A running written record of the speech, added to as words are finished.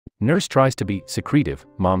Nurse tries to be secretive,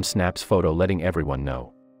 mom snaps photo letting everyone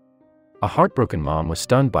know. A heartbroken mom was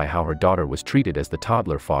stunned by how her daughter was treated as the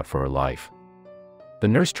toddler fought for her life. The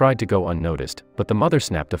nurse tried to go unnoticed, but the mother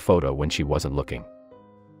snapped a photo when she wasn't looking.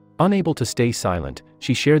 Unable to stay silent,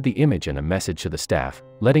 she shared the image and a message to the staff,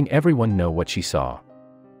 letting everyone know what she saw.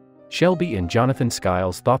 Shelby and Jonathan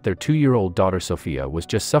Skiles thought their 2-year-old daughter Sophia was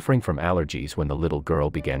just suffering from allergies when the little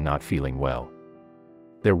girl began not feeling well.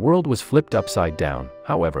 Their world was flipped upside down,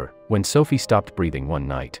 however, when Sophie stopped breathing one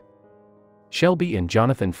night. Shelby and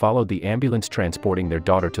Jonathan followed the ambulance transporting their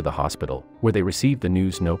daughter to the hospital, where they received the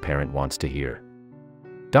news no parent wants to hear.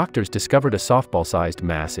 Doctors discovered a softball-sized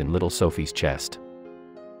mass in little Sophie's chest.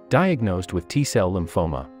 Diagnosed with T-cell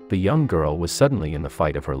lymphoma, the young girl was suddenly in the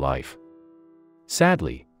fight of her life.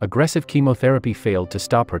 Sadly, aggressive chemotherapy failed to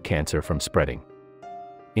stop her cancer from spreading.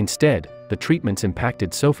 Instead, the treatments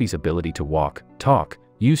impacted Sophie's ability to walk, talk,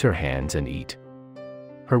 use her hands and eat.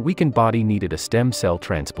 Her weakened body needed a stem cell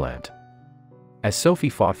transplant. As Sophie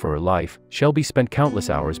fought for her life, Shelby spent countless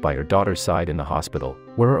hours by her daughter's side in the hospital,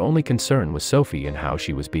 where her only concern was Sophie and how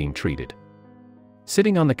she was being treated.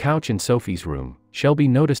 Sitting on the couch in Sophie's room, Shelby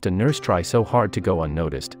noticed a nurse try so hard to go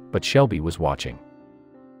unnoticed, but Shelby was watching.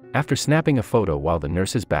 After snapping a photo while the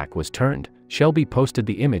nurse's back was turned, Shelby posted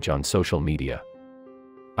the image on social media.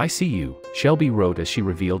 "I see you," Shelby wrote as she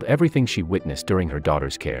revealed everything she witnessed during her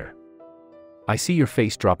daughter's care. "I see your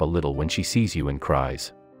face drop a little when she sees you and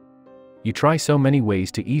cries. You try so many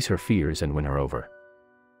ways to ease her fears and win her over.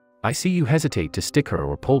 I see you hesitate to stick her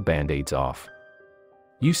or pull band-aids off.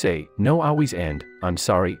 You say, 'No, always,' and 'I'm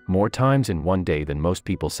sorry' more times in one day than most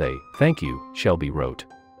people say 'thank you,'" Shelby wrote.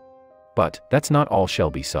 But that's not all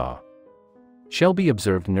Shelby saw. Shelby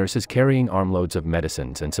observed nurses carrying armloads of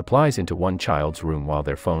medicines and supplies into one child's room while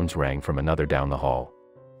their phones rang from another down the hall.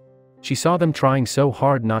 She saw them trying so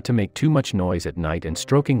hard not to make too much noise at night and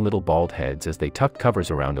stroking little bald heads as they tucked covers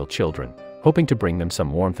around ill children, hoping to bring them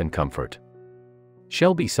some warmth and comfort.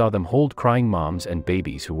 Shelby saw them hold crying moms and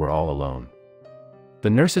babies who were all alone. The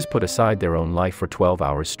nurses put aside their own life for 12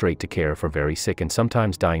 hours straight to care for very sick and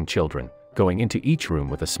sometimes dying children, going into each room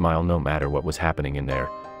with a smile no matter what was happening in there,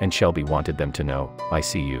 and Shelby wanted them to know, "I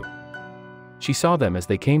see you." She saw them as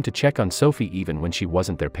they came to check on Sophie even when she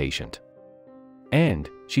wasn't their patient. And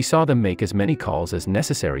she saw them make as many calls as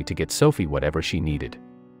necessary to get Sophie whatever she needed.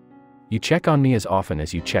 "You check on me as often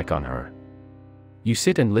as you check on her. You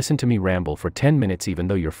sit and listen to me ramble for 10 minutes even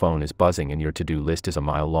though your phone is buzzing and your to-do list is a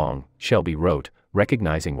mile long," Shelby wrote,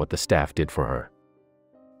 recognizing what the staff did for her.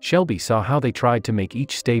 Shelby saw how they tried to make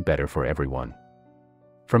each stay better for everyone.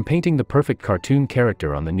 From painting the perfect cartoon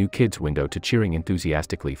character on the new kids window to cheering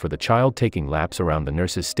enthusiastically for the child taking laps around the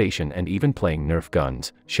nurse's station and even playing Nerf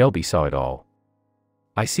guns, Shelby saw it all.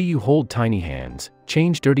 "I see you hold tiny hands,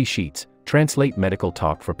 change dirty sheets, translate medical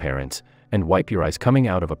talk for parents, and wipe your eyes coming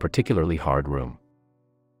out of a particularly hard room.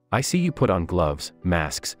 I see you put on gloves,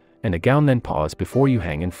 masks, and a gown then pause before you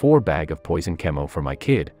hang in 4 bag of poison chemo for my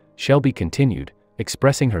kid," Shelby continued,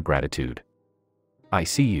 expressing her gratitude. "I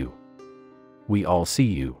see you. We all see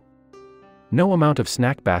you. No amount of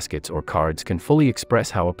snack baskets or cards can fully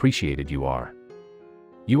express how appreciated you are.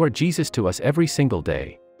 You are Jesus to us every single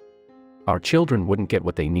day. Our children wouldn't get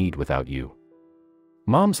what they need without you.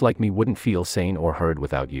 Moms like me wouldn't feel sane or heard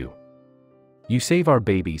without you. You save our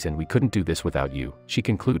babies and we couldn't do this without you," she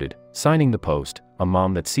concluded, signing the post, "A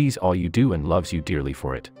mom that sees all you do and loves you dearly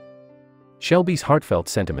for it." Shelby's heartfelt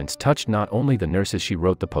sentiments touched not only the nurses she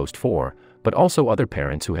wrote the post for, but also other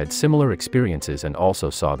parents who had similar experiences and also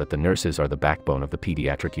saw that the nurses are the backbone of the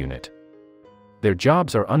pediatric unit. Their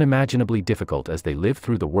jobs are unimaginably difficult as they live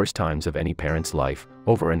through the worst times of any parent's life,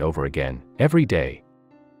 over and over again, every day.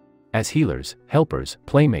 As healers, helpers,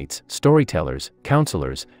 playmates, storytellers,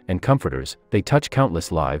 counselors, and comforters, they touch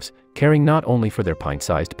countless lives, caring not only for their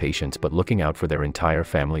pint-sized patients but looking out for their entire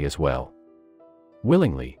family as well.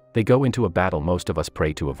 Willingly, they go into a battle most of us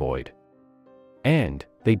pray to avoid. And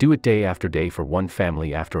they do it day after day for one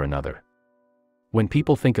family after another. When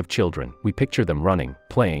people think of children, we picture them running,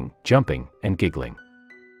 playing, jumping, and giggling.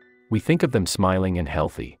 We think of them smiling and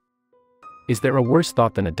healthy. Is there a worse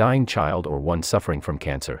thought than a dying child or one suffering from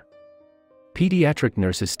cancer? Pediatric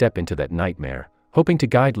nurses step into that nightmare, hoping to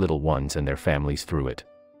guide little ones and their families through it.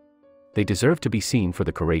 They deserve to be seen for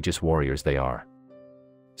the courageous warriors they are.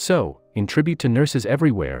 So, in tribute to nurses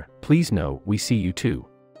everywhere, please know, we see you too.